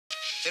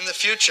In the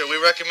future,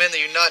 we recommend that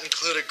you not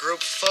include a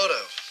group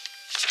photo.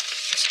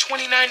 It's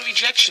 29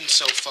 rejections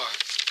so far.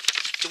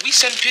 Do we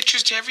send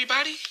pictures to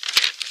everybody?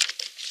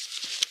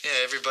 Yeah,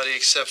 everybody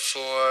except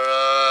for,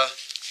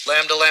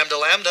 Lambda, Lambda,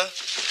 Lambda.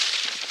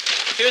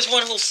 Here's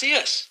one who'll see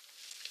us.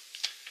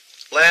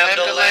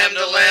 Lambda,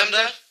 Lambda,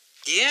 Lambda.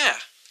 Yeah,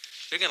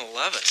 they're gonna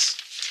love us.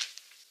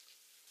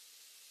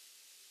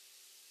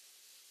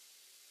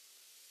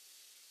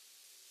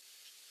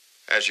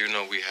 As you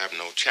know, we have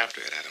no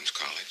chapter at Adams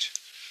College,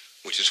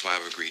 which is why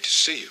I've agreed to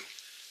see you.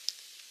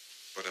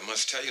 But I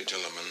must tell you,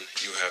 gentlemen,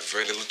 you have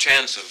very little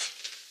chance of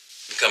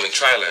becoming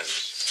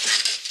trilanders.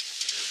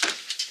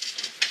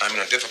 I'm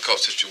in a difficult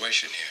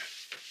situation here.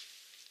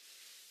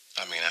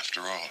 I mean,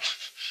 after all,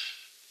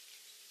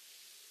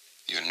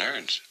 you're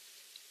nerds.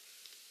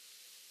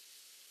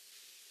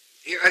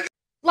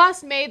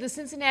 Last May, the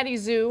Cincinnati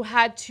Zoo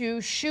had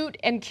to shoot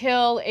and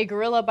kill a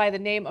gorilla by the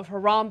name of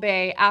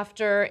Harambe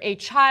after a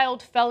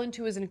child fell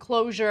into his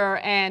enclosure,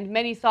 and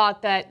many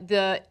thought that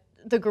the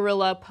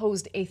gorilla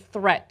posed a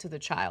threat to the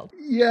child.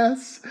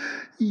 Yes,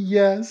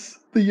 yes.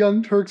 The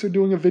Young Turks are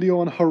doing a video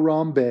on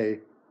Harambe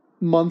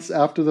months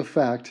after the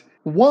fact.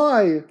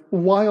 Why?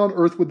 Why on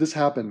earth would this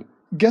happen?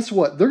 Guess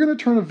what? They're going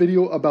to turn a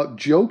video about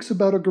jokes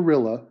about a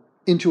gorilla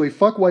into a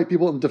fuck white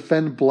people and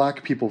defend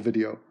black people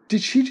video.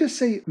 Did she just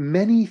say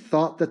many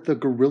thought that the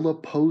gorilla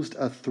posed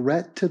a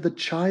threat to the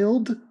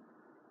child?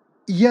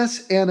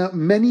 Yes, Anna,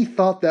 many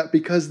thought that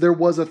because there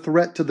was a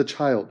threat to the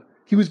child.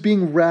 He was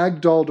being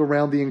ragdolled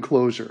around the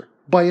enclosure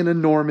by an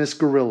enormous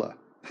gorilla.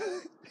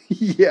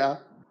 Yeah,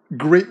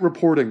 great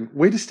reporting.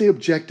 Way to stay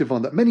objective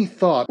on that. Many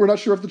thought. We're not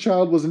sure if the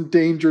child was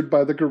endangered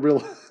by the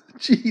gorilla.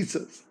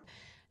 Jesus.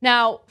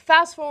 Now,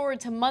 fast forward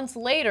to months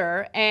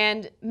later,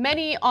 and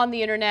many on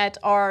the internet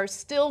are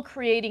still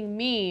creating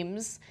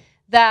memes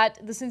that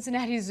the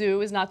Cincinnati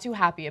Zoo is not too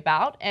happy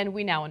about, and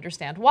we now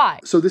understand why.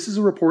 So this is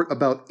a report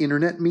about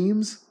internet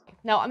memes?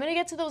 Now, I'm going to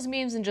get to those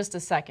memes in just a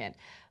second.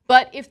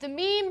 But if the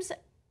memes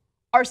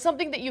are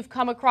something that you've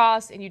come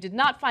across and you did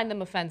not find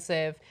them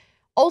offensive,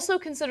 also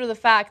consider the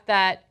fact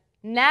that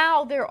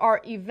now there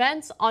are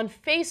events on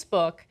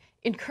Facebook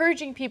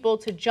encouraging people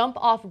to jump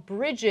off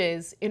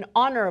bridges in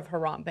honor of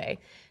Harambe.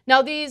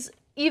 Now, these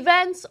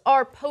events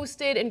are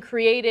posted and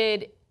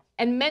created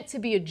and meant to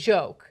be a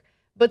joke,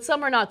 but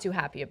some are not too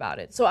happy about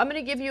it. So I'm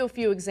going to give you a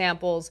few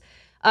examples.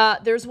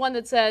 There's one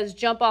that says,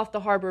 jump off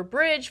the Harbor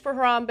Bridge for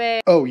Harambe.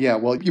 Oh yeah,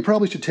 well, you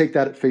probably should take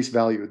that at face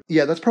value.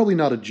 Yeah, that's probably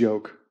not a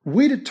joke.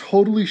 Way to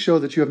totally show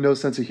that you have no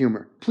sense of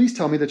humor. Please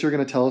tell me that you're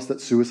going to tell us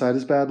that suicide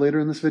is bad later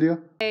in this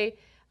video.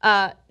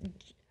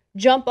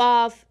 Jump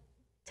off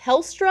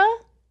Telstra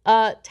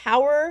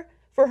Tower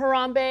for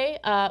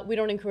Harambe. We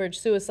don't encourage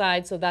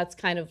suicide, so that's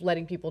kind of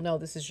letting people know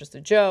this is just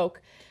a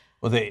joke.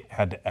 Well, they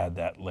had to add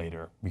that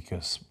later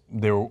because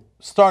they were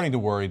starting to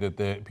worry that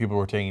the people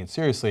were taking it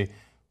seriously.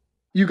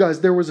 You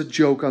guys, there was a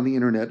joke on the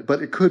internet,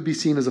 but it could be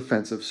seen as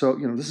offensive. So,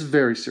 this is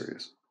very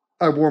serious.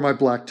 I wore my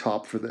black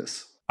top for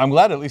this. I'm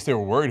glad at least they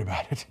were worried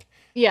about it.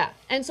 Yeah,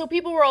 and so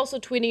people were also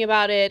tweeting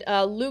about it.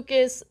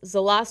 Lucas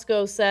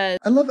Zelasco says,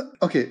 I love it.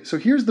 Okay, so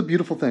here's the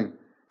beautiful thing.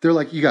 They're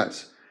like, you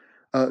guys,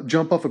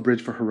 jump off a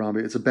bridge for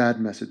Harambe. It's a bad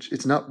message.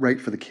 It's not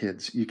right for the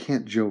kids. You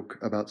can't joke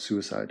about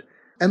suicide.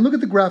 And look at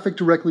the graphic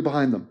directly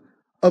behind them.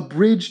 A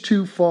bridge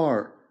too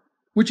far,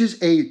 which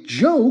is a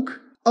joke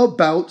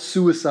about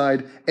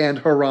suicide and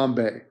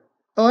Harambe.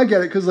 Oh, I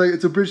get it, because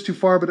it's a bridge too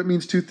far, but it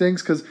means two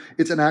things, because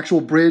it's an actual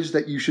bridge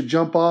that you should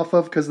jump off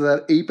of because of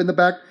that ape in the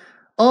back.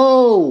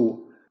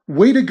 Oh,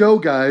 way to go,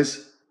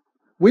 guys.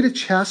 Way to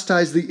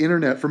chastise the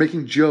internet for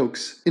making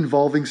jokes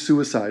involving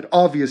suicide,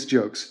 obvious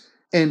jokes.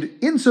 And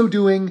in so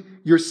doing,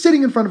 you're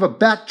sitting in front of a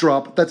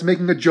backdrop that's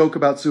making a joke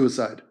about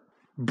suicide.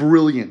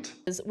 Brilliant.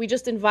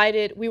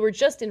 We were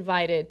just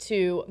invited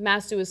to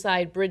mass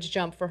suicide bridge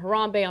jump for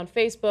Harambe on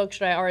Facebook.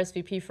 Should I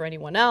RSVP for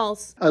anyone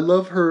else? I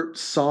love her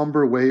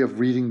somber way of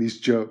reading these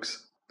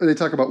jokes. They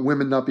talk about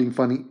women not being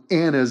funny.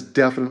 Anna's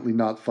definitely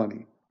not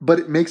funny. But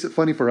it makes it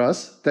funny for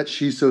us that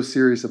she's so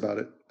serious about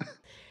it.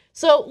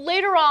 So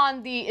later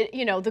on,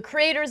 the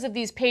creators of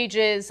these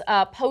pages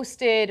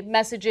posted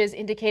messages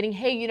indicating,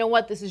 hey, you know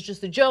what, this is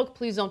just a joke.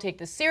 Please don't take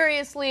this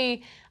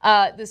seriously.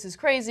 This is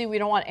crazy. We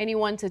don't want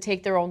anyone to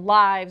take their own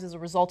lives as a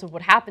result of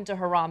what happened to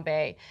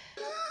Harambe.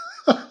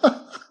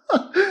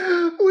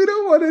 We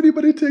don't want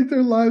anybody to take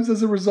their lives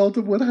as a result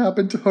of what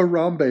happened to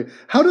Harambe.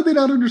 How do they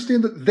not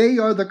understand that they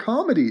are the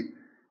comedy?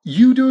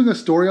 You doing a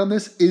story on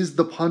this is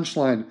the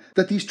punchline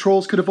that these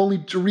trolls could have only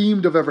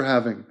dreamed of ever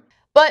having.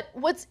 But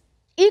what's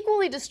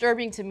equally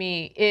disturbing to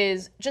me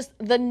is just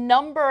the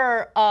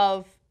number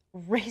of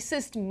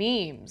racist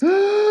memes.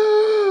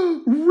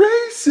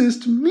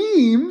 Racist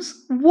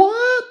memes?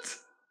 What?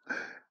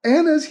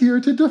 Anna's here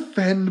to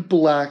defend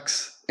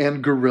blacks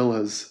and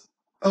gorillas.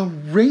 A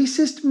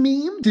racist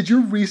meme? Did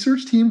your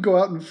research team go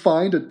out and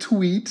find a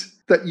tweet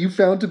that you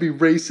found to be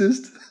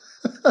racist?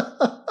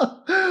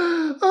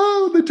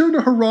 Oh, they turned a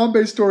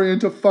Harambe story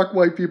into fuck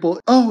white people.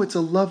 Oh, it's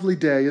a lovely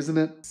day, isn't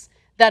it?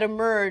 That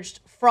emerged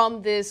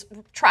from this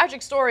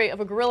tragic story of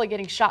a gorilla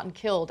getting shot and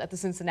killed at the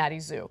Cincinnati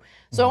Zoo.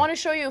 So I want to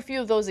show you a few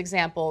of those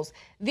examples.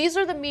 These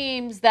are the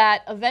memes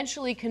that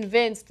eventually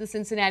convinced the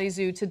Cincinnati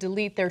Zoo to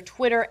delete their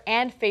Twitter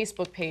and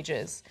Facebook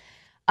pages.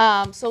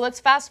 So let's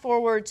fast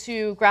forward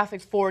to graphic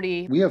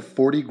 40. We have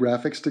 40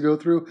 graphics to go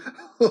through.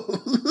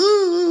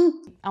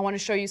 I want to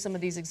show you some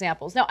of these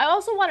examples. Now, I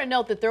also want to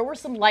note that there were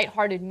some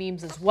lighthearted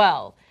memes as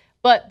well,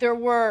 but there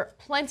were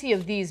plenty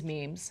of these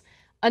memes.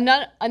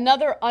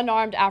 Another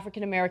unarmed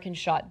African-American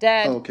shot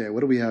dead. Okay, what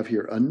do we have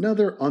here?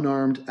 Another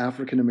unarmed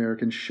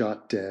African-American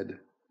shot dead.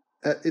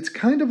 It's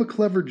kind of a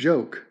clever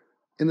joke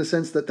in the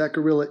sense that that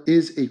gorilla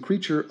is a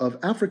creature of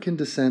African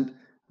descent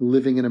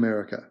living in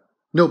America.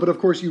 No, but of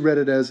course you read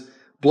it as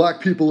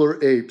black people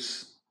are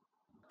apes.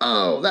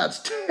 Oh,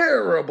 that's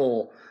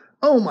terrible.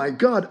 Oh my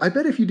God, I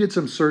bet if you did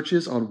some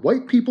searches on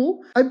white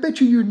people, I bet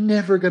you're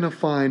never gonna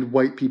find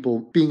white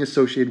people being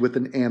associated with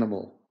an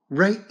animal.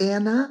 Right,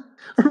 Anna?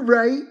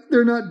 Right?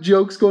 They're not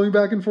jokes going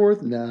back and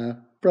forth? Nah,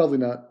 probably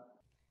not.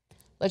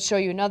 Let's show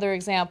you another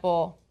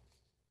example.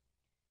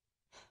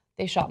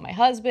 They shot my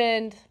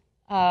husband.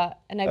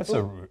 That's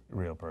a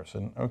real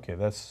person. Okay,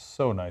 that's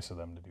so nice of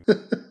them to do.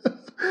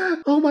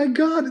 Oh my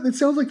God, it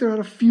sounds like they're at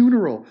a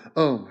funeral.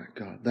 Oh my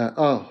God,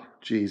 oh,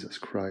 Jesus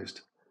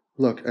Christ.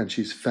 Look, and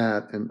she's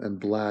fat and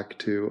black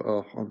too.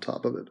 Oh, on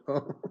top of it.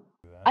 Oh.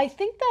 I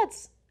think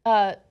that's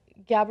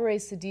Gabourey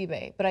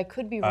Sidibe, but I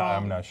could be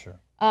wrong. I'm not sure.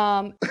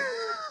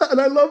 And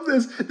I love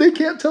this. They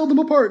can't tell them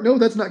apart. No,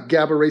 that's not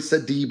Gabourey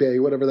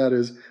Sidibe, whatever that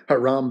is.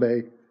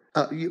 Harambe.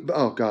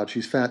 Oh God,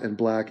 she's fat and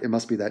black. It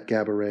must be that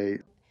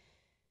Gabourey.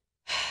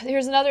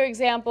 Here's another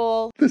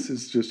example. This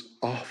is just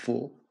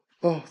awful.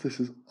 Oh, this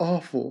is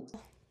awful.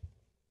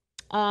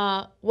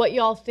 What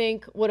y'all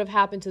think would have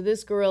happened to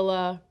this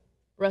gorilla?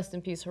 Rest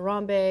in peace,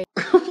 Harambe.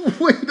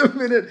 Wait a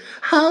minute.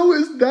 How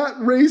is that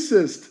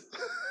racist?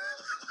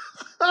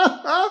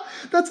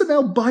 That's an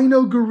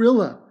albino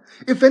gorilla.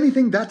 If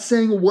anything, that's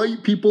saying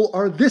white people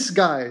are this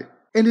guy.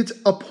 And it's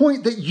a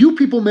point that you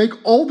people make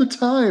all the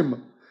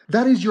time.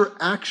 That is your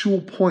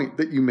actual point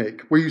that you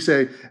make, where you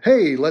say,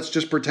 hey, let's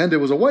just pretend it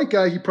was a white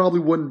guy, he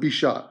probably wouldn't be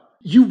shot.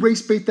 You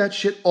race bait that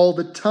shit all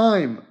the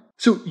time.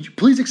 So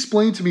please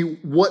explain to me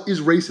what is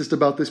racist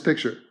about this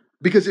picture.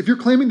 Because if you're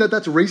claiming that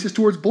that's racist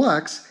towards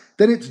blacks,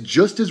 then it's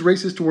just as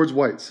racist towards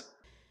whites.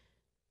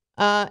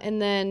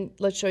 And then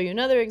let's show you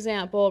another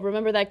example.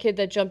 Remember that kid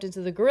that jumped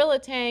into the gorilla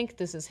tank?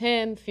 This is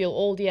him. Feel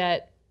old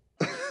yet?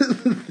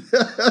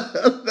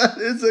 That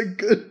is a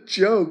good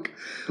joke.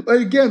 But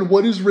again,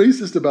 what is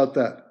racist about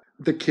that?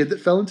 The kid that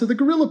fell into the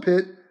gorilla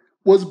pit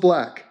was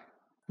black.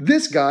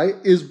 This guy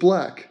is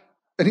black.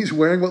 And he's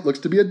wearing what looks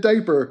to be a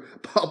diaper,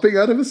 popping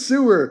out of a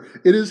sewer.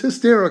 It is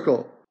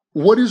hysterical.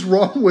 What is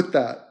wrong with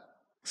that?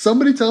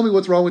 Somebody tell me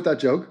what's wrong with that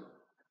joke.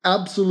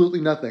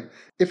 Absolutely nothing.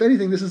 If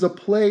anything, this is a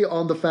play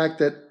on the fact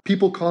that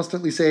people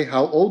constantly say,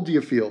 how old do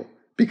you feel?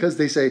 Because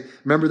they say,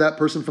 remember that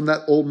person from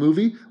that old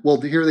movie? Well,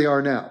 here they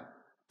are now.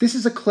 This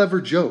is a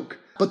clever joke.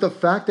 But the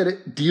fact that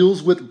it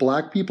deals with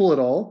black people at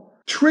all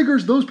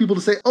triggers those people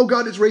to say, oh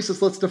God, it's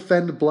racist, let's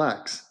defend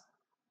blacks.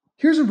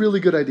 Here's a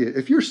really good idea.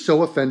 If you're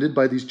so offended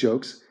by these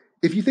jokes,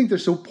 if you think they're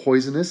so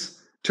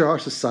poisonous to our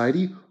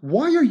society,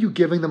 why are you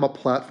giving them a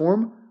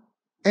platform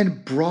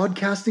and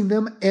broadcasting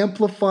them,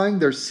 amplifying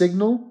their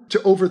signal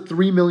to over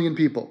 3 million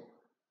people?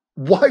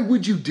 Why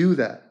would you do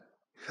that?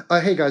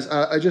 Hey guys,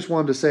 I just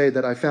wanted to say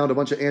that I found a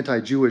bunch of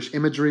anti-Jewish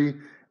imagery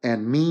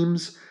and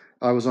memes.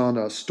 I was on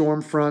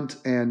Stormfront,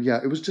 and yeah,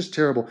 it was just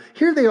terrible.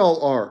 Here they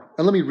all are,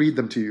 and let me read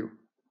them to you.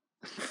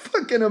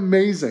 Fucking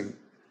amazing.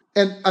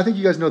 And I think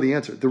you guys know the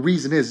answer. The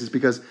reason is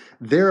because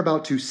they're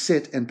about to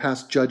sit and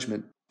pass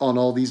judgment on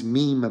all these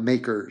meme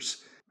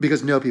makers.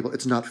 Because no, people,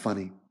 it's not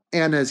funny.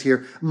 Anna is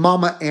here.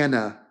 Mama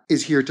Anna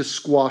is here to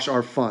squash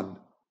our fun.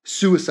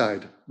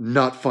 Suicide,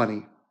 not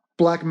funny.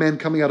 Black men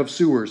coming out of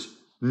sewers.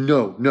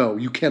 No,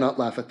 you cannot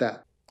laugh at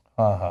that.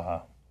 Ha ha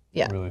ha.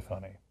 Yeah. Really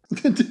funny.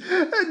 And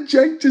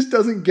Cenk just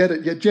doesn't get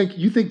it. Yet, Cenk,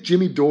 you think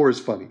Jimmy Dore is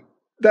funny.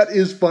 That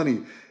is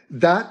funny.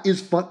 That is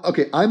fun.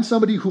 Okay, I'm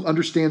somebody who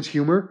understands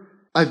humor.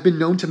 I've been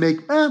known to make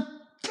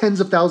tens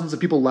of thousands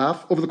of people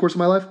laugh over the course of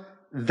my life.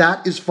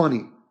 That is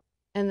funny.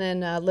 And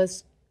then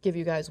let's give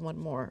you guys one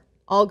more.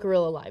 All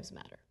gorilla lives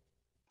matter.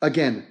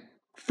 Again,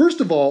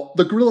 first of all,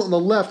 the gorilla on the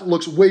left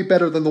looks way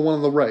better than the one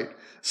on the right.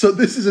 So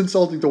this is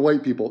insulting to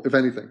white people, if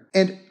anything.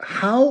 And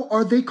how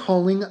are they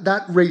calling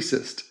that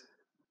racist?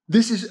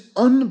 This is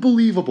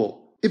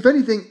unbelievable. If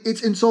anything,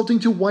 it's insulting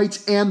to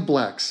whites and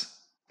blacks.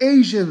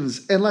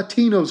 Asians and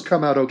Latinos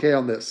come out okay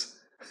on this.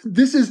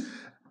 This is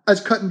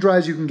as cut and dry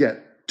as you can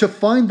get. To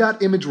find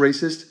that image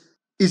racist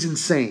is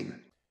insane.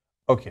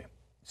 Okay,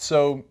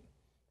 so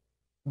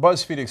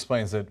BuzzFeed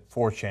explains that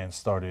 4chan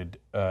started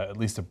at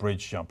least the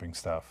bridge jumping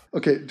stuff.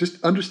 Okay,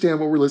 just understand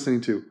what we're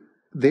listening to.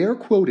 They are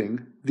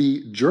quoting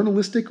the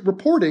journalistic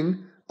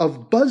reporting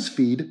of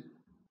BuzzFeed,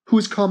 who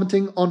is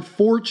commenting on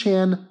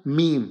 4chan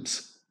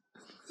memes.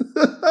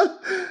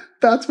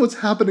 That's what's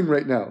happening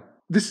right now.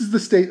 This is the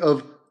state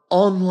of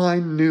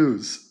online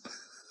news.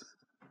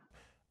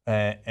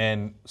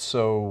 And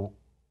so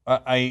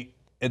I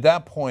at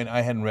that point,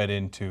 I hadn't read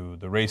into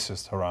the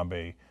racist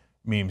Harambe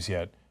memes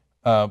yet.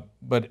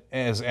 But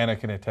as Anna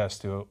can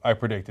attest to, I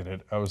predicted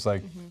it. I was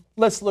like,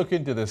 let's look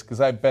into this because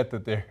I bet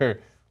that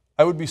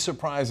I would be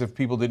surprised if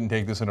people didn't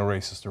take this in a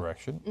racist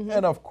direction.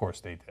 And of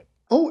course they did.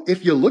 Oh,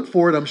 if you look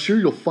for it, I'm sure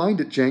you'll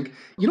find it, Cenk.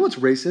 You know what's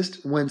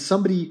racist? When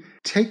somebody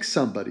takes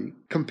somebody,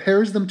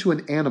 compares them to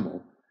an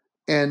animal,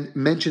 and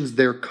mentions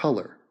their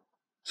color.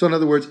 So in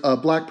other words, a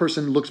black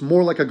person looks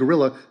more like a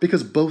gorilla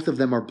because both of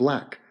them are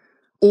black.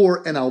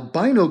 Or an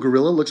albino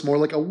gorilla looks more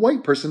like a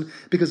white person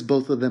because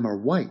both of them are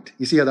white.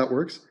 You see how that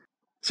works?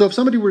 So if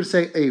somebody were to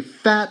say a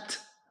fat,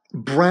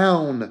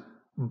 brown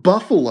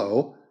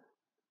buffalo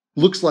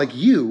looks like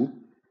you,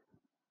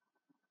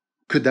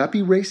 could that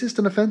be racist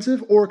and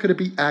offensive, or could it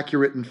be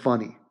accurate and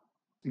funny?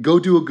 Go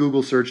do a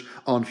Google search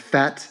on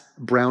fat,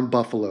 brown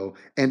buffalo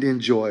and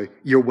enjoy.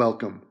 You're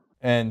welcome.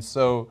 And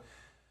so,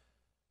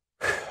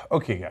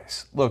 okay,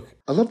 guys, look.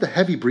 I love the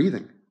heavy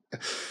breathing.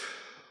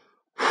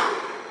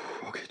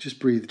 Okay, just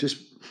breathe.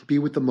 Just be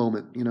with the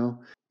moment, you know.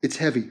 It's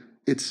heavy.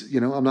 It's,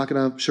 you know, I'm not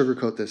going to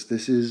sugarcoat this.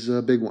 This is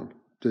a big one.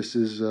 This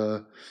is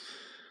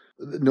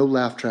no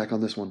laugh track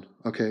on this one.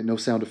 Okay, no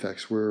sound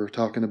effects. We're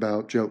talking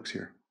about jokes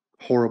here.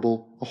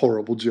 Horrible,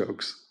 horrible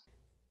jokes.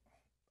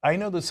 I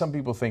know that some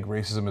people think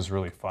racism is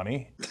really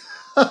funny.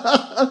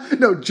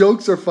 No,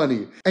 jokes are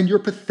funny. And your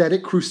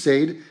pathetic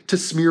crusade to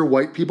smear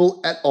white people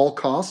at all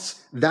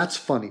costs, that's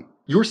funny.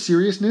 Your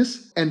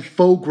seriousness and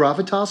faux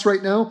gravitas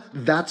right now,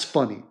 that's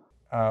funny.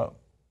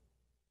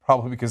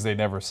 Probably because they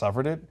never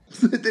suffered it.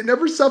 They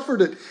never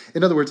suffered it.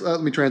 In other words,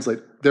 let me translate.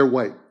 They're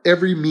white.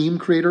 Every meme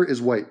creator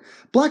is white.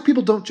 Black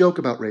people don't joke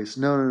about race.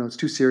 No, it's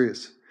too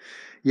serious.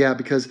 Yeah,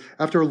 because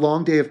after a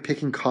long day of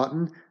picking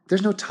cotton,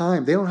 there's no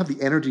time. They don't have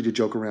the energy to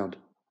joke around.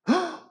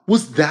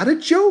 Was that a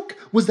joke?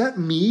 Was that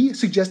me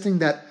suggesting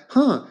that,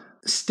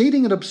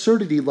 stating an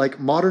absurdity like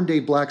modern day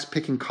blacks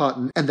picking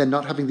cotton and then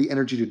not having the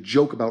energy to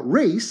joke about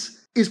race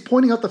is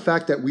pointing out the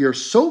fact that we are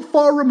so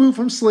far removed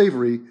from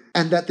slavery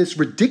and that this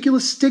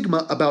ridiculous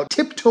stigma about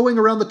tiptoeing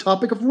around the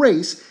topic of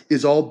race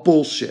is all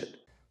bullshit.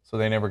 So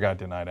they never got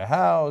denied a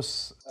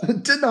house.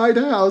 Denied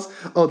a house?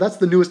 Oh, that's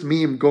the newest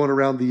meme going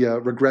around the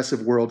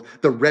regressive world,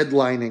 the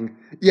redlining.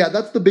 Yeah,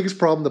 that's the biggest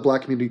problem in the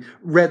black community,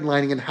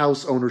 redlining and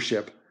house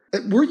ownership.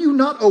 Were you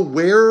not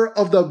aware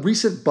of the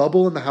recent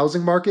bubble in the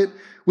housing market,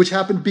 which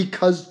happened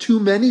because too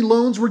many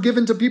loans were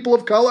given to people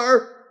of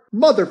color?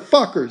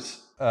 Motherfuckers.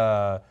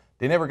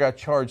 They never got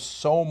charged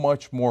so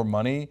much more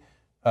money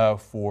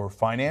for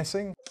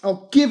financing.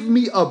 Oh, give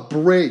me a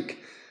break.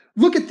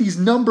 Look at these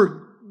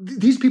numbers.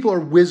 These people are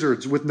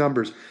wizards with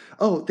numbers.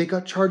 Oh, they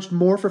got charged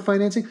more for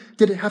financing?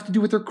 Did it have to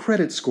do with their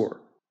credit score?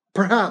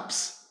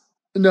 Perhaps.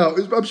 No,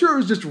 I'm sure it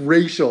was just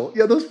racial.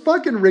 Yeah, those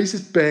fucking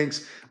racist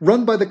banks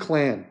run by the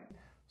Klan.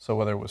 So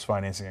whether it was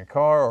financing a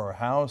car or a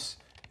house,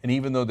 and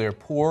even though they're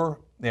poor,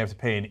 they have to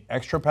pay an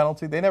extra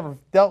penalty. They never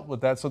dealt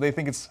with that, so they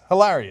think it's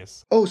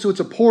hilarious. Oh, so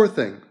it's a poor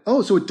thing.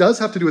 Oh, so it does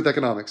have to do with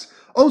economics.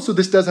 Oh, so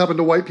this does happen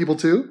to white people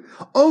too?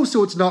 Oh,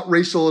 so it's not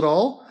racial at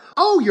all?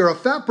 Oh, you're a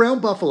fat brown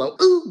buffalo.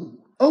 Ooh.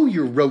 Oh,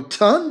 you're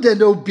rotund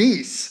and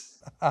obese.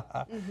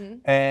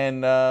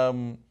 And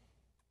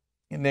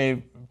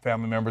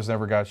family members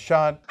never got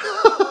shot.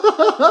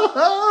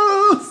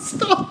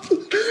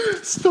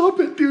 Stop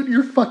it, dude.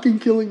 You're fucking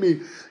killing me.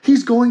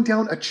 He's going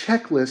down a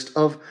checklist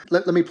of,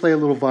 let me play a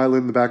little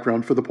violin in the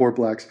background for the poor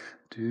blacks.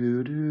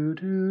 Do, do,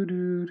 do,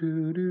 do,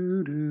 do,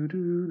 do, do,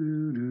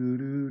 do, do,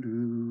 do,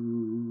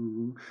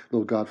 do.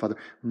 Little Godfather.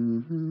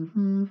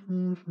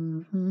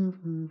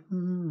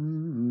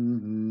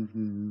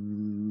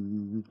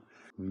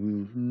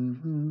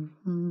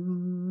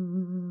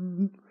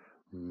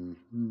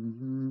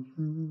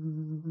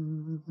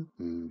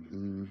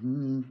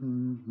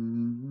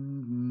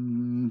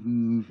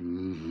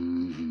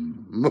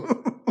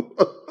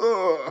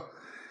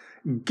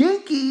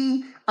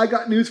 Genki, I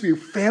got news for you.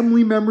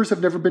 Family members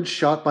have never been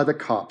shot by the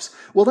cops.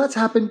 Well, that's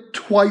happened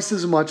twice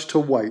as much to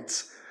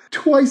whites.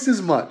 Twice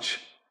as much.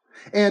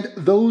 And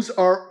those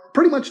are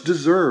pretty much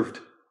deserved.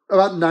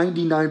 About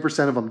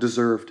 99% of them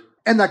deserved.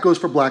 And that goes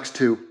for blacks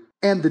too.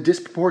 And the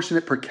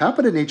disproportionate per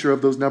capita nature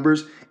of those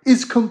numbers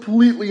is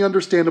completely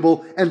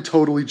understandable and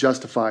totally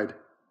justified.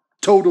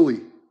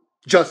 Totally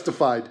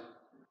justified.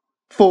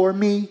 For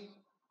me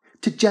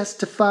to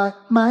justify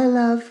my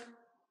love.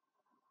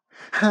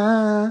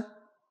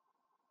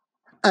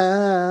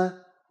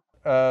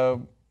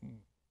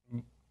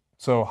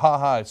 So,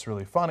 haha, it's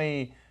really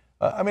funny.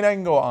 I mean, I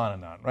can go on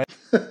and on, right?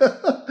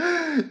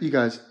 You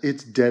guys,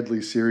 it's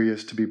deadly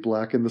serious to be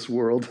black in this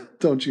world.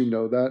 Don't you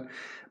know that?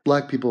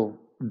 Black people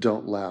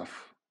don't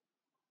laugh.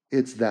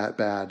 It's that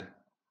bad,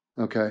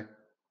 okay?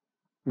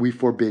 We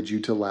forbid you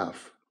to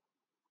laugh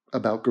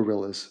about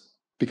gorillas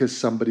because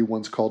somebody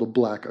once called a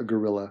black a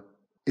gorilla.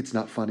 It's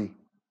not funny.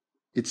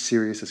 It's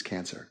serious as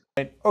cancer.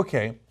 Right,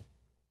 okay.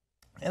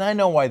 And I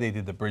know why they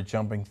did the bridge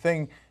jumping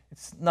thing.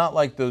 It's not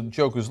like the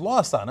joke was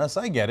lost on us.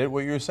 I get it.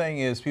 What you're saying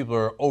is people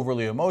are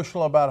overly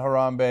emotional about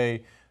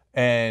Harambe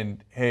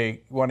and,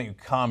 hey, why don't you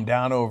calm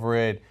down over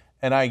it?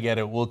 And I get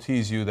it. We'll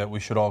tease you that we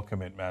should all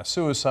commit mass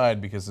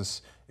suicide because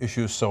this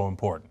issue is so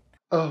important.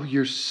 Oh,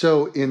 you're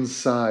so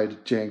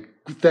inside, Cenk.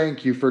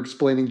 Thank you for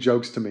explaining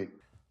jokes to me.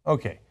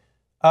 Okay.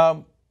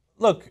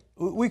 Look,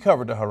 we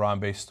covered the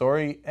Harambe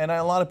story, and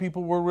a lot of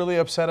people were really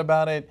upset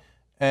about it.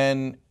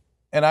 And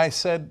I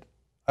said,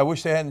 I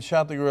wish they hadn't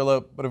shot the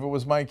gorilla, but if it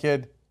was my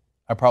kid,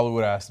 I probably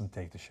would have asked them to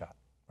take the shot,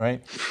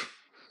 right?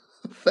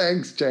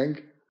 Thanks,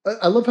 Cenk.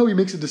 I love how he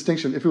makes a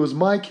distinction. If it was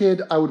my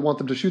kid, I would want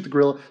them to shoot the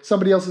gorilla.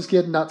 Somebody else's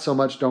kid, not so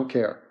much, don't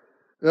care.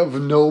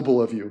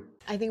 Noble of you.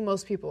 I think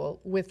most people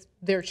with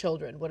their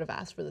children would have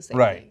asked for the same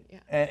Right. thing. Yeah.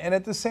 And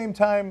at the same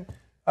time,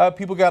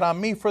 people got on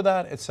me for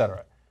that,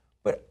 etc.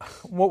 But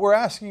what we're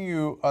asking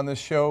you on this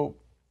show,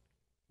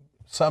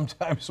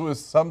 sometimes with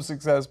some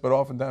success, but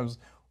oftentimes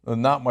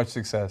not much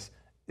success,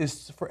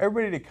 is for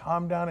everybody to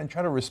calm down and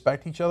try to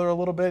respect each other a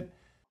little bit.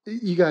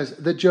 You guys,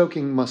 the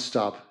joking must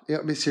stop. Yeah,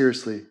 I mean,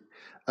 seriously.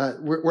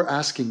 We're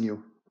asking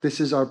you. This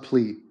is our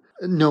plea.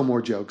 No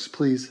more jokes,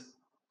 please.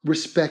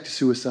 Respect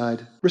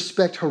suicide.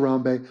 Respect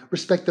Harambe.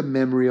 Respect the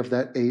memory of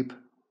that ape.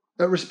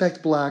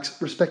 Respect blacks.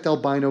 Respect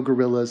albino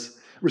gorillas.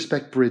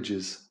 Respect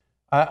bridges.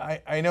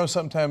 I know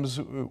sometimes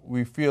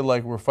we feel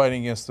like we're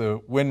fighting against the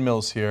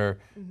windmills here,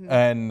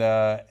 and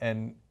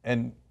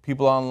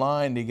people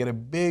online, they get a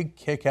big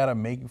kick out of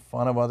making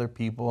fun of other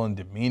people and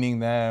demeaning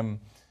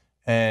them,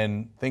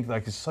 and think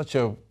like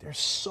they're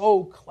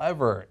so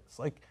clever. It's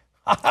like,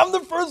 I'm the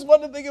first one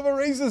to think of a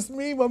racist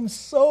meme. I'm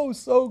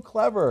so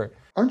clever.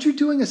 Aren't you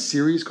doing a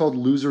series called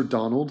Loser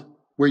Donald,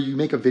 where you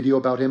make a video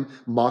about him,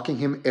 mocking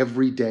him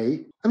every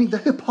day? I mean, the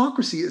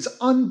hypocrisy is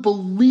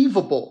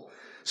unbelievable.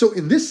 So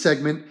in this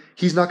segment,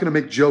 he's not going to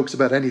make jokes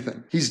about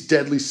anything. He's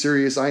deadly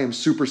serious. I am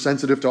super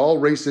sensitive to all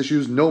race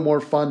issues. No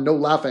more fun, no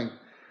laughing.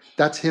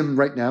 That's him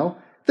right now.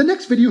 The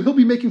next video, he'll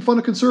be making fun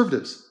of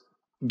conservatives.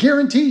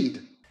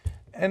 Guaranteed.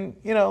 And,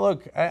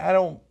 look, I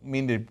don't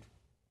mean to,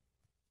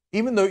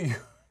 even though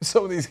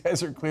some of these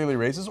guys are clearly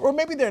racist, or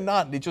maybe they're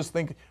not, they just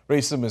think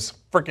racism is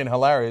freaking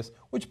hilarious,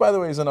 which, by the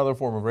way, is another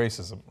form of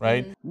racism,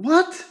 right?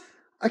 What?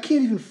 I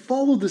can't even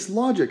follow this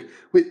logic.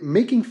 Wait,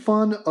 making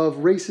fun of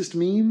racist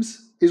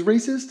memes is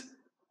racist?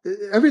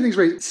 Everything's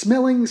racist.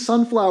 Smelling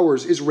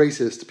sunflowers is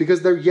racist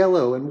because they're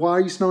yellow. And why are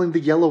you smelling the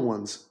yellow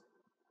ones?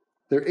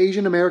 They're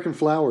Asian American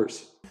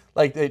flowers.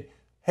 Like,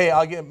 hey,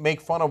 I'll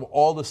make fun of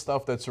all the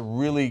stuff that's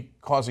really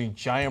causing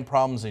giant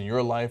problems in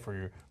your life,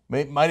 or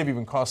might have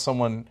even cost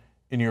someone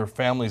in your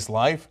family's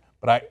life,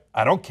 but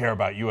I don't care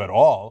about you at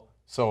all,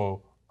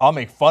 so I'll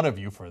make fun of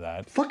you for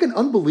that. Fucking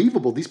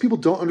unbelievable. These people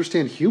don't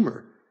understand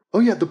humor. Oh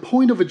yeah, the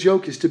point of a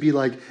joke is to be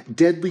like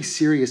deadly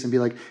serious and be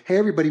like, hey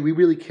everybody, we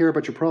really care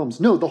about your problems.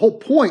 No, the whole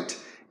point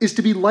is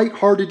to be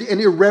lighthearted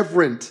and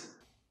irreverent.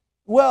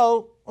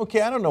 Well,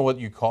 okay, I don't know what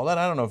you call that.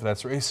 I don't know if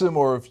that's racism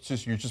or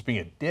if you're just being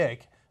a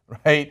dick,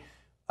 right?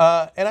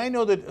 And I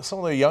know that some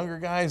of the younger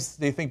guys,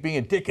 they think being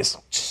a dick is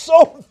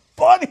so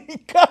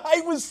funny. God,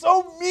 I was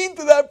so mean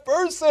to that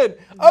person.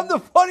 I'm the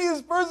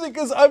funniest person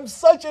because I'm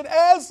such an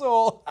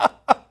asshole.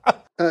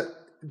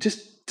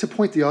 Just to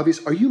point the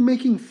obvious, are you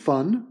making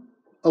fun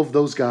of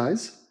those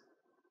guys?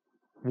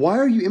 Why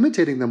are you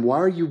imitating them? Why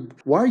are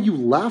you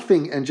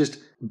laughing and just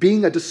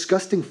being a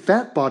disgusting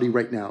fat body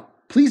right now?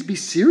 Please be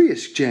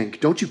serious, Cenk.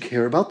 Don't you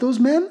care about those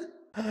men?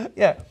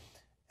 Yeah,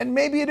 and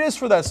maybe it is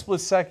for that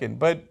split second,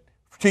 but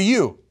to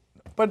you.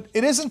 But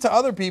it isn't to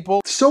other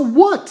people. So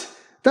what?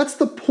 That's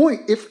the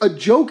point. If a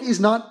joke is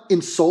not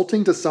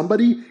insulting to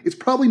somebody, it's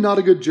probably not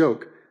a good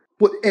joke.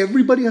 What,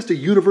 everybody has to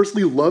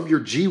universally love your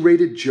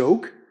G-rated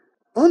joke?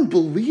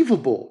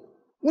 Unbelievable.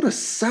 What a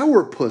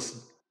sourpuss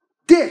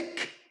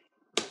dick.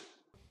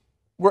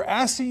 We're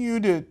asking you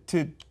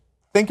to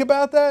think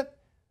about that,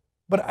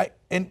 but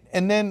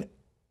then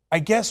I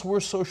guess we're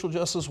social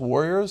justice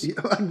warriors.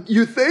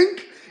 You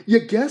think? You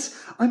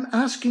guess? I'm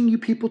asking you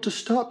people to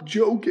stop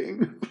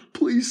joking.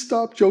 Please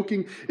stop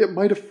joking. It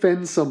might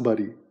offend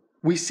somebody.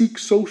 We seek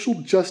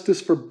social justice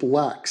for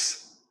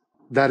blacks.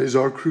 That is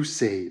our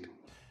crusade.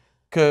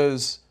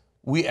 Because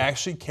we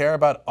actually care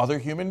about other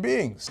human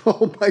beings.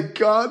 Oh my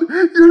God,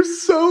 you're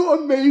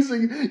so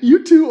amazing.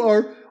 You two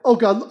are, oh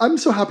God, I'm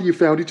so happy you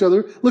found each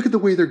other. Look at the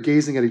way they're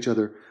gazing at each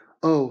other.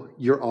 Oh,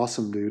 you're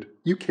awesome, dude.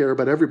 You care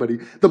about everybody.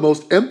 The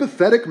most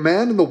empathetic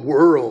man in the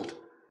world.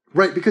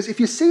 Right, because if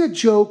you say a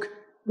joke,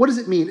 what does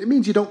it mean? It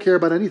means you don't care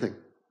about anything.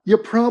 You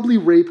probably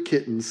rape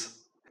kittens.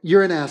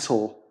 You're an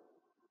asshole.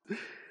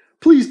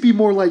 Please be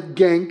more like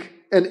Genk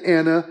and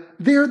Anna.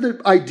 They're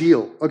the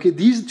ideal. Okay,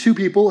 these two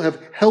people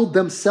have held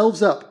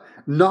themselves up,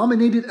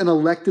 nominated and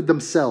elected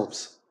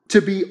themselves to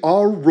be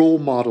our role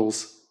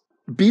models.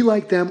 Be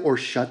like them or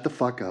shut the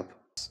fuck up.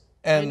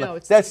 And I know,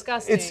 it's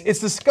disgusting. It's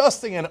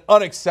disgusting and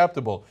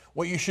unacceptable.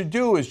 What you should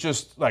do is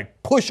just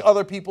like push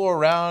other people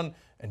around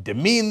and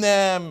demean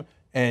them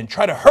and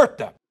try to hurt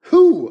them.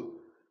 Who?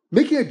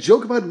 Making a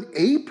joke about an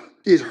ape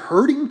is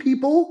hurting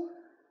people?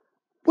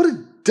 What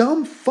a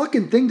dumb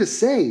fucking thing to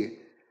say.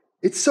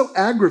 It's so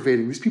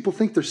aggravating. These people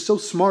think they're so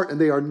smart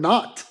and they are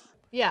not.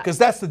 Yeah. Because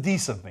that's the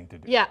decent thing to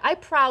do. Yeah, I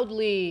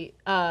proudly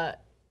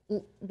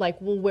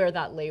will wear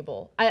that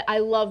label. I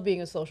love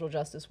being a social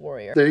justice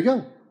warrior. There you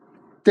go.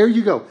 There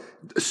you go.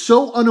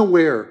 So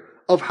unaware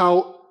of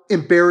how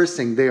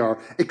embarrassing they are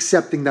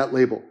accepting that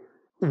label.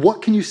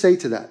 What can you say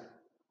to that?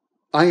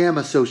 I am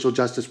a social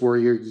justice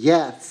warrior,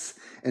 yes,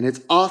 and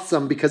it's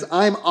awesome because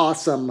I'm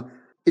awesome.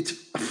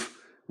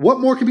 What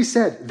more can be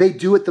said? They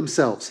do it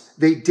themselves.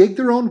 They dig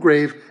their own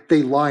grave,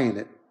 they lie in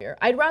it.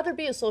 I'd rather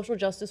be a social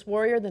justice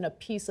warrior than a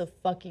piece of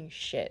fucking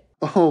shit.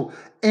 Oh,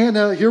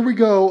 Anna, here we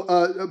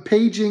go.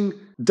 Paging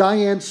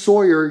Diane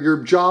Sawyer,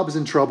 your job's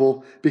in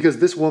trouble because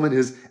this woman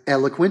is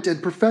eloquent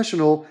and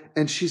professional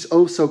and she's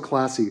oh so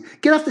classy.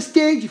 Get off the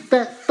stage, you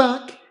fat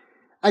fuck.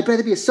 I'd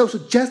rather be a social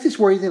justice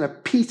warrior than a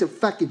piece of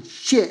fucking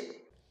shit.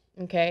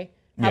 Okay,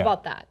 how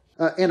about that?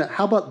 Anna,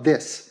 how about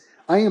this?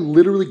 I am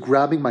literally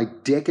grabbing my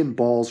dick and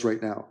balls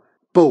right now.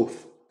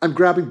 Both. I'm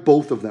grabbing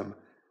both of them.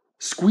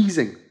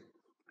 Squeezing.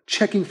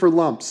 Checking for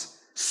lumps.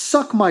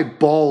 Suck my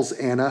balls,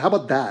 Anna. How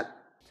about that?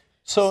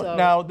 So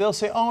now they'll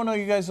say, oh, no,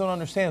 you guys don't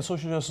understand.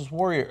 Social justice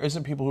warrior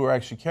isn't people who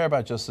actually care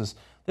about justice.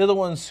 They're the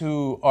ones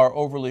who are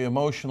overly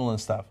emotional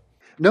and stuff.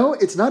 No,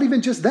 it's not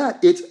even just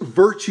that. It's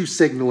virtue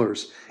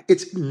signalers.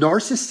 It's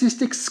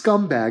narcissistic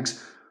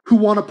scumbags who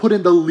want to put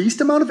in the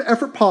least amount of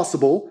effort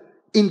possible,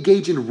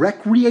 engage in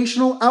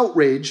recreational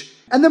outrage,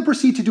 and then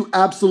proceed to do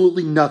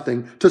absolutely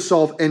nothing to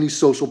solve any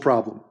social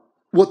problem.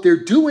 What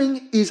they're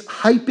doing is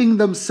hyping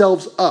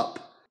themselves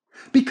up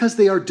because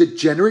they are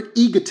degenerate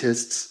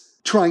egotists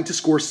trying to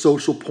score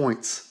social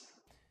points.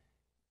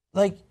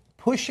 Like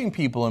pushing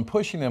people and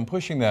pushing them,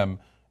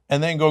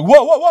 and then going,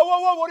 whoa,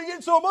 what are you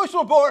getting so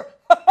emotional for?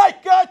 I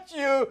got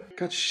you.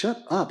 God,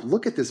 shut up.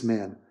 Look at this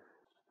man.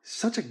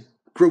 Such a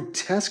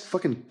grotesque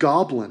fucking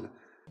goblin.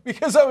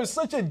 Because I was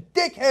such a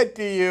dickhead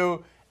to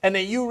you and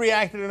that you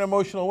reacted in an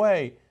emotional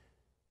way.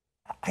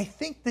 I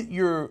think that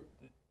you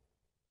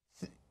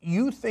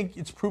think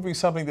it's proving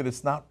something that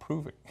it's not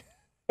proving,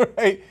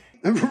 right?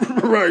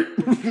 Right.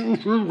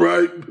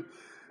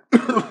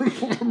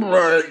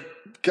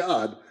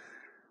 God.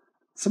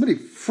 Somebody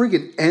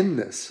friggin' end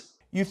this.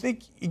 You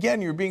think,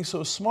 again, you're being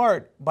so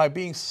smart by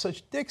being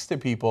such dicks to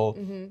people,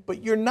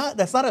 but you're not.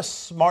 That's not a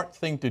smart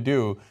thing to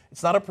do.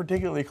 It's not a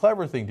particularly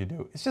clever thing to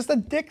do. It's just a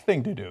dick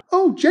thing to do.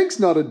 Oh, Cenk's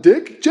not a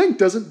dick. Cenk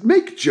doesn't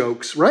make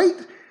jokes, right?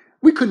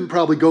 We couldn't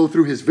probably go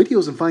through his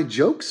videos and find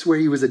jokes where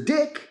he was a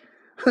dick.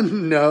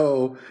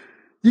 No.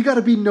 You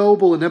gotta be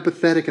noble and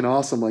empathetic and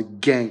awesome like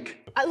Genk.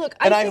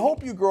 I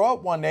hope you grow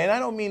up one day, and I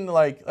don't mean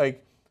like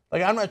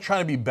I'm not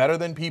trying to be better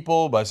than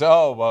people, but I say,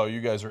 oh, well, you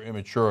guys are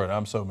immature and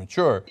I'm so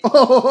mature.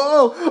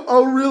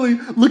 Oh, really?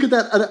 Look at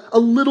that. A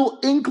little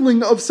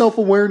inkling of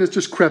self-awareness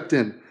just crept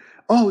in.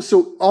 Oh,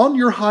 so on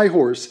your high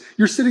horse,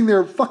 you're sitting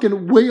there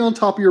fucking way on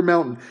top of your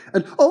mountain.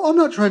 And, oh, I'm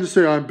not trying to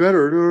say I'm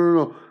better.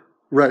 No.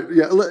 Right,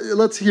 yeah,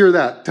 let's hear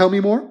that. Tell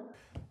me more.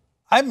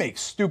 I make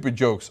stupid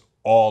jokes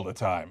all the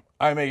time.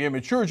 I make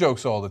immature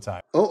jokes all the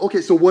time. Oh,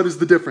 okay, so what is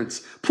the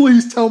difference?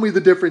 Please tell me the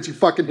difference, you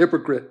fucking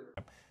hypocrite.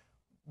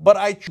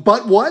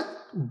 But what?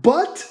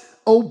 But?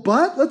 Oh,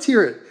 but? Let's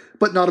hear it.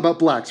 But not about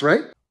blacks,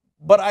 right?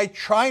 But I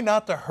try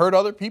not to hurt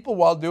other people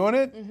while doing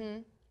it.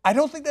 I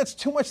don't think that's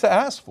too much to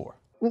ask for.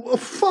 Well,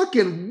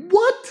 fucking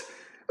what?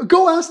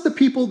 Go ask the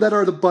people that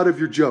are the butt of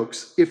your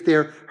jokes if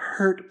they're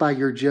hurt by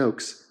your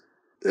jokes.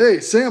 Hey,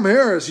 Sam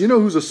Harris, you know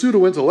who's a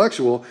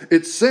pseudo-intellectual?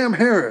 It's Sam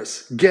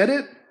Harris. Get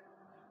it?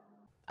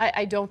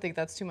 I don't think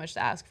that's too much to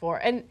ask for.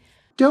 And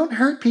don't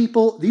hurt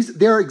people.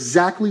 They're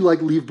exactly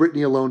like Leave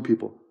Britney Alone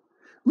people.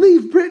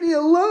 Leave Britney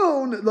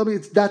alone. I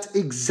mean, that's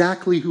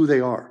exactly who they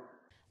are.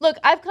 Look,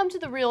 I've come to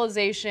the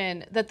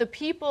realization that the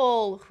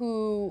people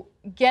who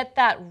get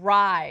that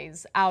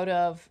rise out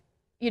of,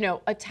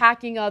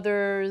 attacking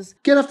others.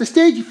 Get off the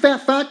stage, you fat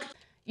fuck.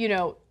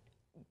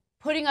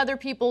 Putting other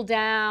people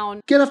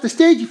down. Get off the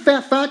stage, you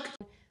fat fuck.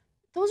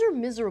 Those are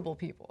miserable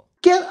people.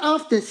 Get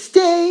off the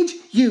stage,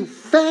 you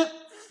fat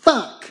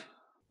fuck.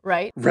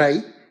 Right?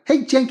 Right.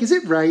 Hey, Cenk, is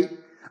it right?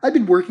 I've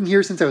been working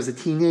here since I was a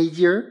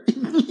teenager.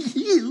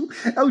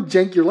 Oh,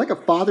 Cenk, you're like a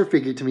father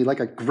figure to me, like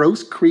a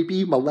gross,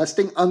 creepy,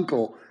 molesting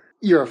uncle.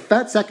 You're a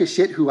fat sack of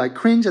shit who I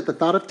cringe at the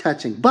thought of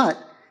touching. But,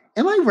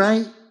 am I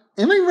right?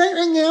 Am I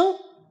right now?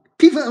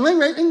 People, am I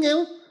right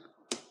now?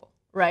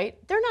 Right?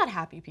 They're not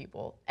happy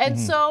people. And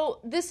so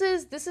this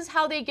is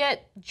how they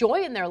get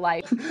joy in their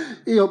life.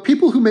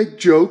 People who make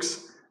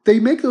jokes, they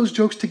make those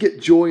jokes to get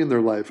joy in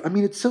their life. I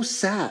mean, it's so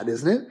sad,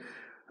 isn't it?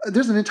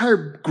 There's an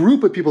entire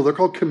group of people, they're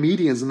called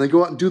comedians, and they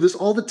go out and do this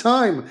all the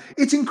time.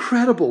 It's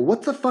incredible.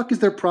 What the fuck is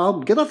their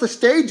problem? Get off the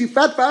stage, you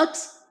fat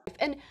fucks!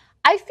 And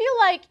I feel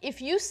like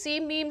if you see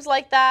memes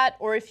like that,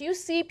 or if you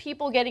see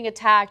people getting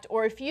attacked,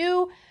 or if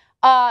you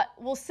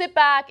will sit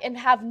back and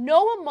have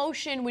no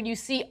emotion when you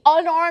see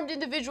unarmed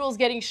individuals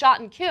getting shot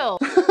and killed.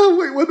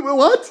 Wait,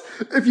 what?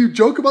 If you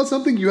joke about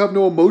something, you have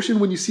no emotion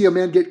when you see a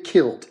man get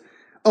killed.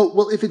 Oh,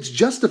 well, if it's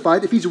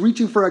justified, if he's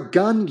reaching for a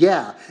gun,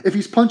 yeah. If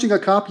he's punching a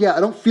cop, yeah,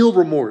 I don't feel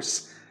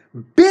remorse.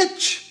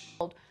 Bitch!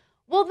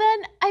 Well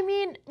then, I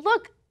mean,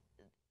 look,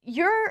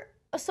 you're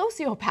a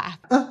sociopath.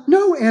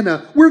 No,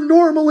 Anna, we're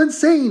normal and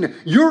sane.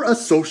 You're a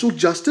social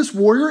justice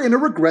warrior and a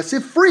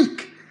regressive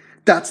freak.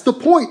 That's the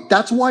point.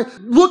 That's why,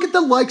 look at the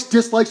likes,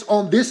 dislikes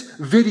on this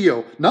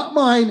video. Not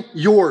mine,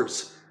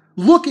 yours.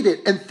 Look at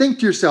it and think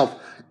to yourself,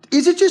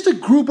 is it just a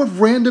group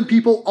of random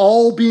people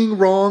all being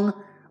wrong?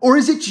 Or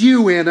is it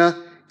you,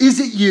 Anna? Is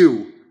it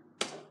you?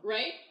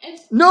 Right? And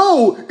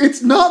No,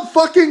 it's not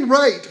fucking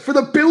right for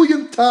the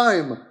billionth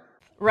time.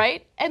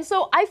 right? And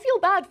so I feel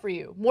bad for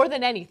you more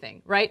than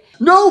anything, right?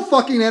 No,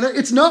 fucking Anna,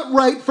 it's not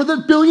right for the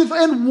billionth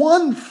and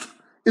one-th.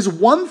 Is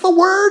one-th a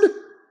word?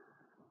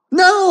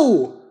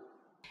 No.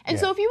 And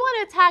so if you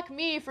want to attack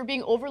me for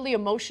being overly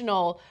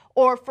emotional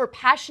or for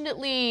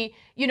passionately,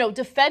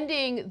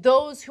 defending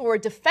those who are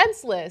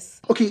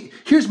defenseless. Okay,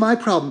 here's my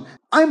problem.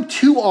 I'm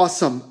too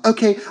awesome,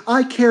 okay?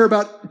 I care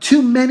about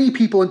too many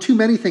people and too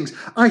many things.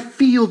 I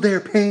feel their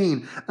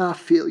pain. I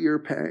feel your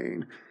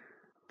pain.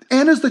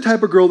 Anna's the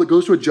type of girl that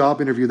goes to a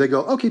job interview. They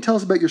go, okay, tell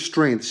us about your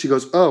strengths. She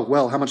goes, oh,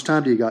 well, how much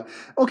time do you got?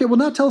 Okay, well,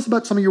 now tell us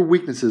about some of your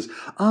weaknesses.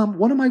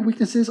 One of my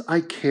weaknesses,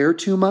 I care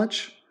too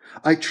much.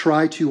 I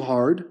try too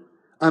hard.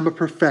 I'm a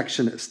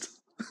perfectionist.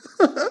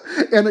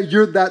 And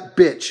you're that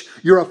bitch.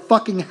 You're a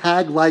fucking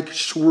hag-like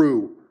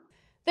shrew.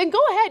 Then go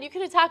ahead, you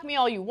can attack me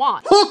all you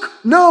want.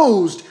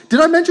 Hook-nosed! Did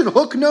I mention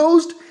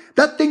hook-nosed?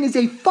 That thing is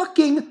a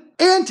fucking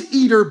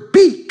anteater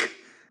beak.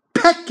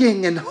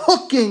 Pecking and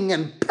hooking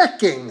and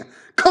pecking.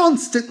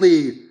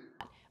 Constantly.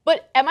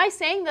 But am I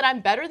saying that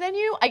I'm better than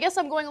you? I guess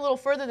I'm going a little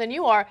further than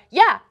you are.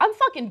 Yeah, I'm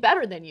fucking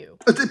better than you.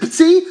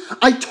 See?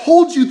 I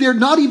told you they're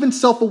not even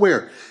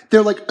self-aware.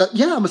 They're like,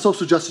 yeah, I'm a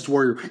social justice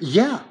warrior.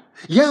 Yeah,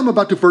 I'm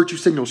about to virtue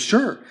signal.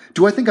 Sure.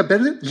 Do I think I'm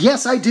better than you?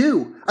 Yes, I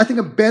do. I think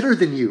I'm better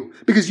than you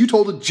because you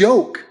told a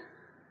joke.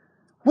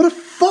 What a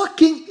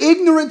fucking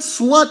ignorant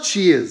slut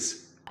she is.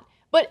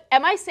 But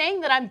am I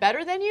saying that I'm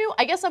better than you?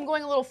 I guess I'm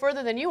going a little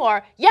further than you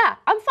are. Yeah,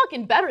 I'm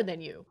fucking better than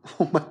you.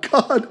 Oh my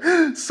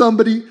God.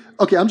 Somebody.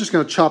 Okay, I'm just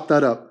going to chop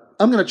that up.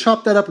 I'm going to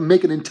chop that up and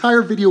make an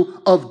entire video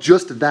of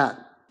just that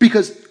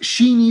because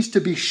she needs to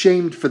be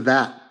shamed for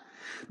that.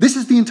 This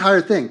is the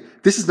entire thing.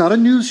 This is not a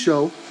news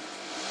show.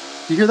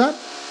 You hear that?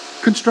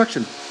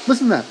 Construction.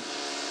 Listen to that.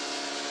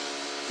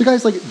 The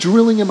guy's like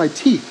drilling in my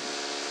teeth.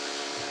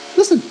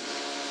 Listen.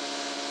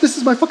 This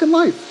is my fucking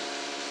life.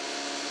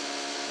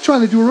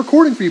 Trying to do a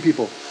recording for you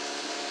people.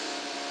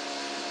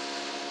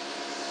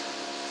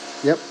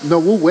 Yep. No,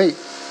 we'll wait.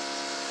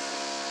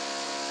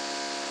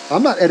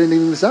 I'm not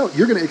editing this out.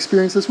 You're going to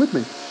experience this with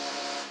me.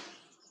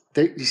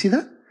 You see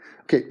that?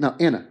 Okay, now,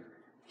 Anna,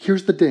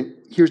 here's the ding.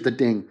 Here's the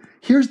ding.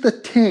 Here's the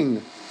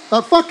ting.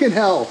 Fucking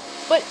hell.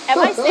 But am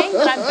I saying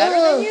that I'm better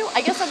than you?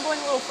 I guess I'm going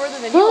a little further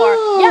than you are.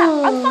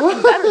 Yeah, I'm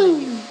fucking better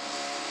than you.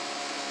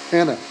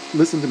 Anna,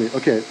 listen to me.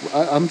 Okay,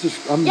 I'm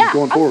Yeah,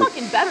 going forward. I'm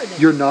fucking better than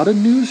You're you. not a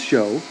news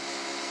show.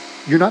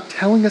 You're not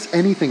telling us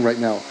anything right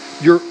now.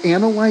 You're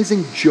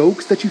analyzing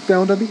jokes that you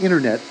found on the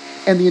internet,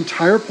 and the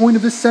entire point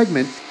of this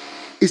segment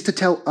is to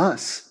tell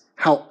us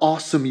how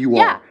awesome you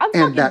Yeah, are. I'm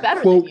and fucking that better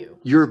quote, than you.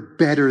 you're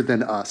better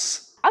than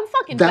us. I'm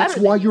fucking That's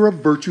better why than you're a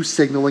virtue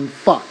signaling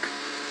fuck. you.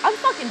 I'm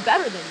fucking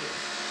better than you.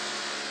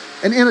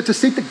 And Anna, to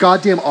state the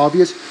goddamn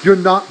obvious, you're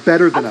not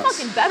better than I'm us.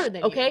 fucking better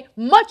than you. Okay?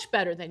 Much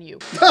better than you.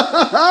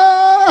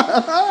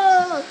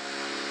 I'm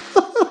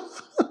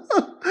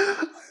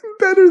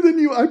better than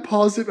you. I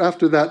paused it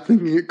after that,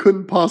 thinking it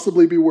couldn't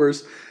possibly be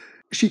worse.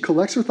 She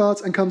collects her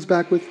thoughts and comes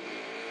back with,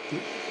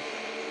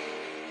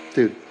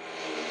 dude,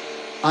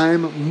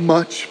 I'm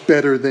much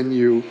better than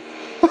you.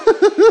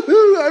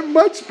 I'm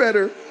much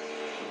better.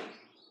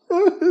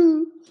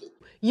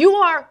 You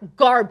are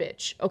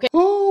garbage, okay?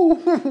 Oh,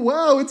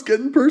 wow, it's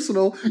getting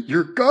personal.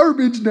 You're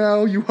garbage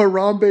now, you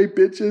Harambe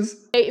bitches.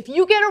 If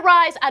you get a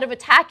rise out of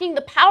attacking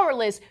the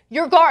powerless,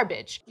 you're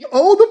garbage.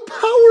 Oh, the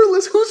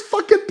powerless. Who's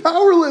fucking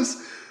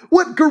powerless?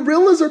 What,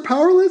 gorillas are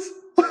powerless?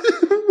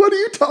 What are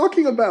you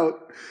talking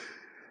about?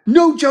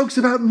 No jokes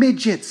about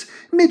midgets.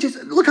 Midgets,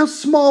 look how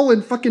small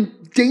and fucking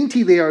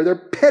dainty they are. They're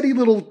petty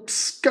little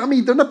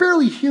scummy. They're not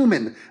barely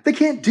human. They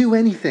can't do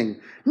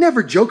anything.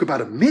 Never joke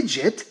about a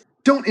midget.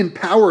 Don't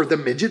empower the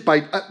midget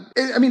by...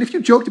 I mean, if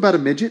you joked about a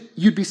midget,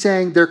 you'd be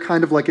saying they're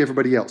kind of like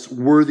everybody else,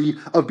 worthy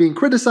of being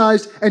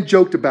criticized and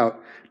joked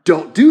about.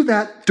 Don't do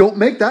that. Don't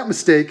make that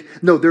mistake.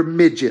 No, they're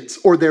midgets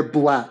or they're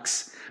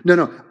blacks.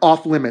 No,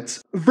 off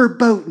limits.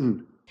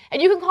 Verboten.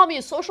 And you can call me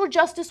a social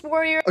justice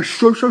warrior. A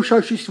social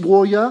justice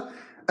warrior.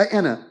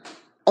 Anna,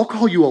 I'll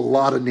call you a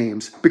lot of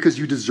names because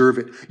you deserve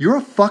it. You're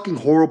a fucking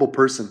horrible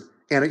person.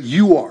 Anna,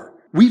 you are.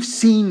 We've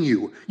seen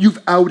you. You've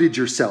outed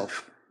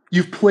yourself.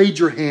 You've played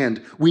your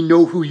hand. We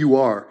know who you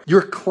are.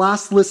 You're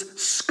classless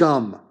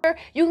scum.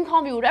 You can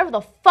call me whatever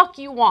the fuck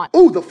you want.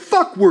 Oh, the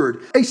fuck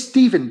word. Hey,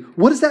 Steven,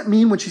 what does that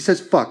mean when she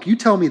says fuck? You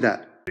tell me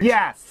that.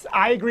 Yes,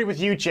 I agree with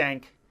you,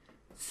 Cenk.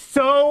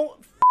 So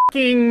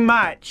fucking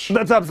much.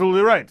 That's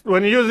absolutely right.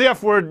 When you use the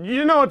F word,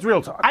 you know it's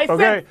real talk. I said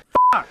okay?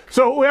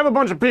 So we have a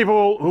bunch of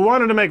people who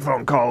wanted to make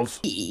phone calls.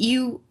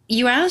 You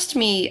asked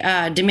me,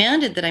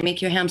 demanded that I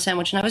make you a ham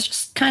sandwich, and I was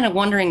just kind of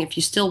wondering if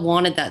you still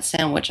wanted that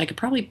sandwich. I could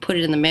probably put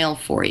it in the mail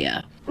for you.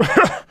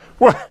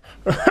 What?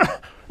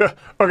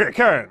 Okay,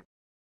 Karen,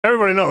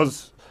 everybody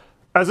knows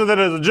I said that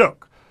as a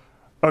joke.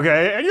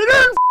 Okay? And you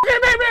didn't fucking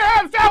make me a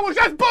ham sandwich!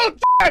 That's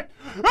bullshit!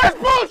 That's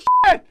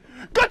bullshit!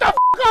 Get the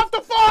fuck off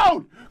the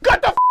phone!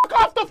 Get the fuck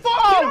fuck off the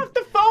phone! Get off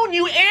the phone,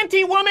 you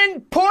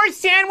anti-woman, poor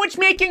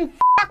sandwich-making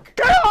fuck!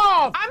 Get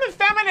off! I'm a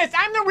feminist.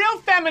 I'm the real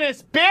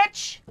feminist,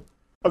 bitch!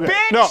 Okay,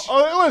 Bitch!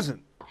 no,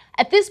 listen.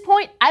 At this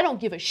point, I don't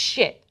give a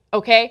shit,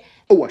 okay?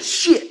 Oh, a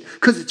shit,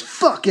 cause it's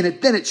fuck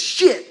and then it's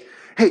shit.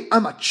 Hey,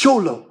 I'm a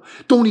cholo.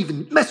 Don't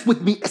even mess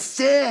with me,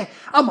 ese.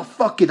 I'm a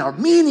fucking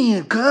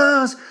Armenian,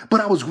 cuz.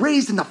 But I was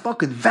raised in the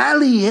fucking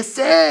valley,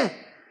 ese.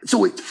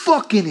 So it's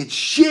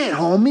shit,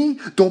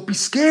 homie. Don't be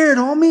scared,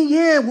 homie.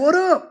 Yeah, what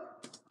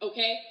up?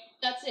 Okay,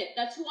 that's it.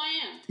 That's who I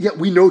am. Yeah,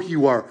 we know who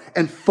you are.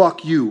 And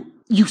fuck you.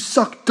 You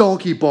suck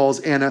donkey balls,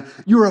 Anna.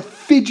 You're a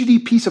fidgety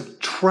piece of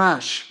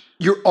trash.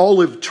 You're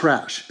olive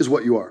trash, is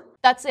what you are.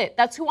 That's it.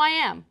 That's who I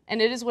am.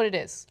 And it is what it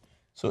is.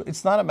 So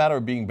it's not a matter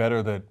of being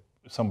better that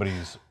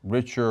somebody's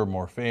richer,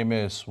 more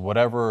famous,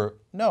 whatever.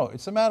 No,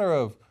 it's a matter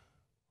of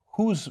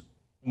who's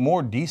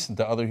more decent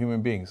to other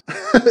human beings.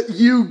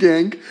 You,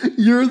 gang.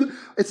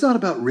 It's not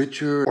about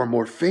richer or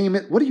more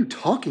famous. What are you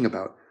talking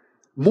about?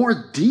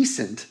 More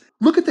decent?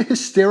 Look at the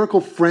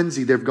hysterical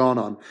frenzy they've gone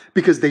on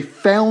because they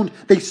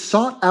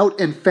sought out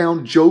and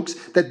found jokes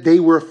that they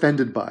were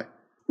offended by.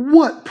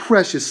 What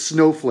precious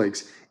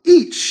snowflakes.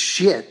 Eat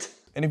shit.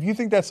 And if you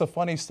think that's a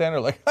funny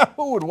standard, like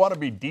who would want to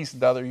be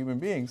decent to other human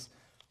beings?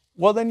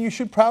 Well, then you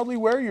should proudly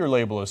wear your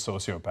label as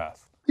sociopath.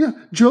 Yeah,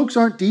 jokes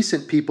aren't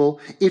decent, people.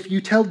 If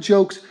you tell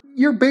jokes,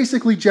 you're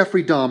basically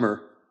Jeffrey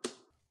Dahmer.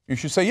 You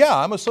should say, yeah,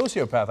 I'm a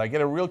sociopath. I get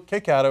a real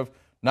kick out of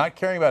not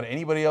caring about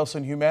anybody else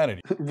in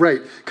humanity.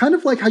 Right. Kind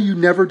of like how you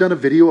never done a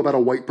video about a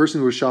white person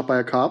who was shot by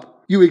a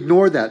cop. You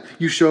ignore that.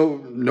 You show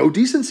no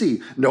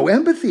decency, no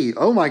empathy.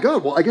 Oh my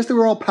God. Well, I guess they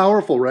were all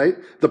powerful, right?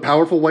 The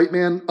powerful white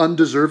man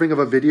undeserving of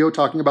a video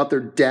talking about their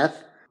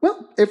death.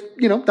 Well, if,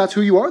 that's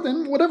who you are,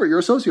 then whatever. You're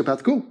a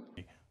sociopath. Cool.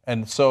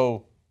 And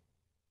so,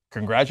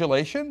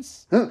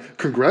 congratulations?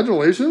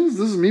 Congratulations?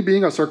 This is me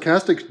being a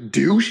sarcastic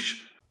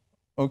douche?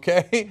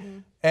 Okay.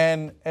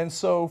 And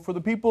so for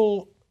the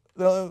people,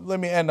 let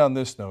me end on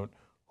this note,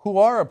 who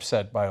are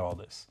upset by all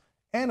this.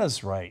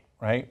 Anna's right?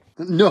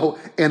 No,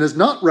 Anna's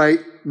not right,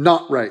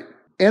 not right.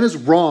 Anna's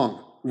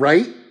wrong,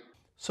 right?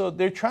 So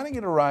they're trying to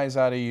get a rise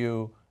out of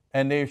you,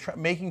 and they're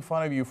making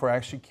fun of you for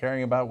actually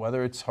caring about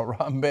whether it's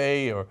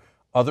Harambe or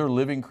other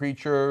living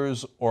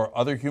creatures or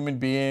other human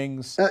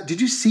beings. Did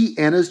you see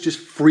Anna's just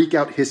freak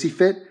out hissy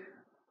fit?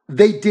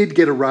 They did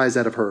get a rise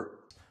out of her.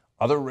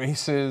 Other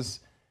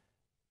races.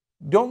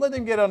 Don't let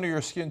them get under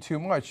your skin too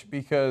much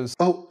because...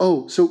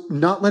 So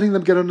not letting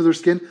them get under their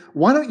skin?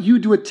 Why don't you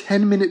do a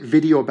 10-minute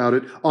video about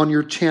it on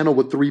your channel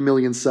with 3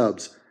 million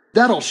subs?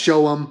 That'll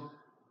show them.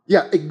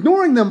 Yeah,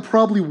 ignoring them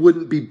probably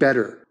wouldn't be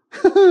better.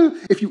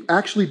 If you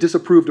actually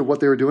disapproved of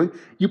what they were doing,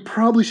 you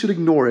probably should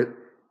ignore it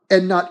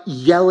and not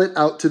yell it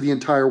out to the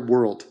entire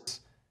world.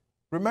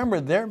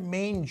 Remember, their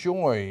main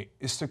joy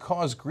is to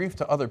cause grief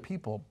to other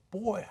people.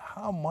 Boy,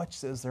 how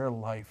much does their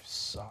life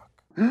suck?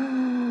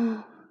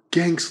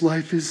 Gank's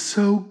life is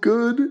so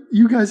good.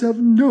 You guys have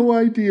no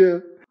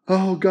idea.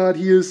 Oh God,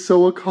 he is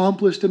so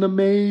accomplished and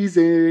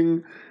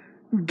amazing.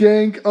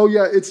 Gank, oh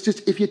yeah, it's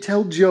just if you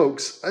tell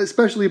jokes,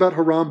 especially about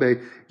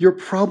Harambe, you're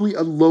probably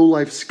a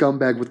low-life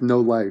scumbag with no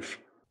life.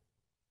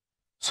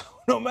 So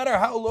no matter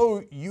how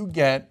low you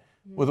get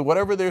with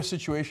whatever their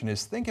situation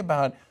is, think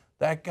about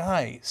that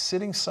guy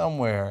sitting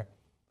somewhere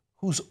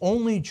whose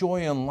only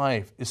joy in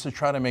life is to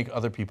try to make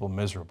other people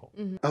miserable.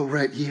 Mm-hmm. Oh,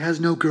 right. He has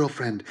no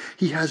girlfriend.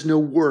 He has no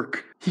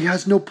work. He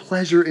has no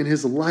pleasure in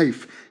his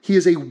life. He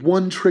is a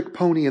one-trick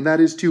pony, and that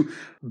is to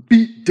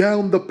beat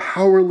down the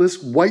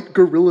powerless white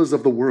gorillas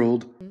of the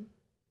world.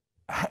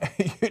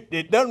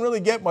 It doesn't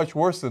really get much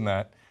worse than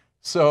that.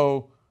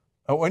 So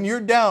when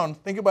you're down,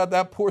 think about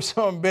that poor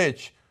son of a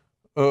bitch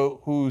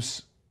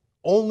whose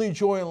only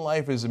joy in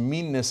life is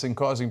meanness and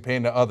causing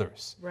pain to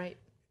others. Right.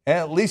 And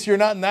at least you're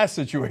not in that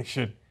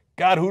situation.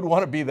 God, who'd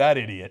want to be that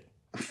idiot?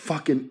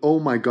 Fucking, oh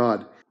my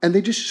God. And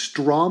they just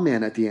straw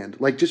man at the end.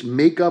 Like, just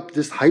make up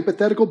this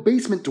hypothetical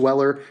basement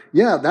dweller.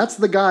 Yeah, that's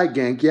the guy,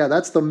 Gank. Yeah,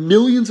 that's the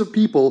millions of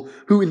people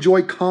who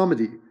enjoy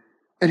comedy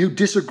and who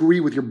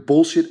disagree with your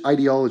bullshit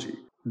ideology.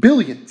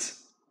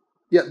 Billions.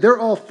 Yeah, they're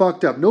all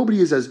fucked up. Nobody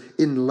is as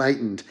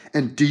enlightened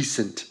and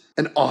decent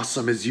and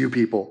awesome as you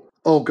people.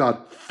 Oh God,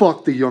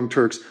 fuck the Young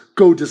Turks.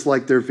 Go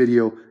dislike their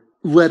video.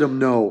 Let them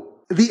know.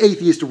 The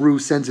atheist Rue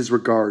sends his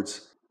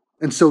regards.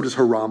 And so does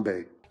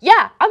Harambe.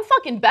 Yeah, I'm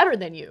fucking better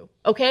than you,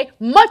 okay?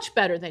 Much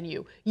better than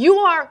you. You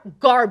are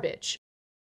garbage.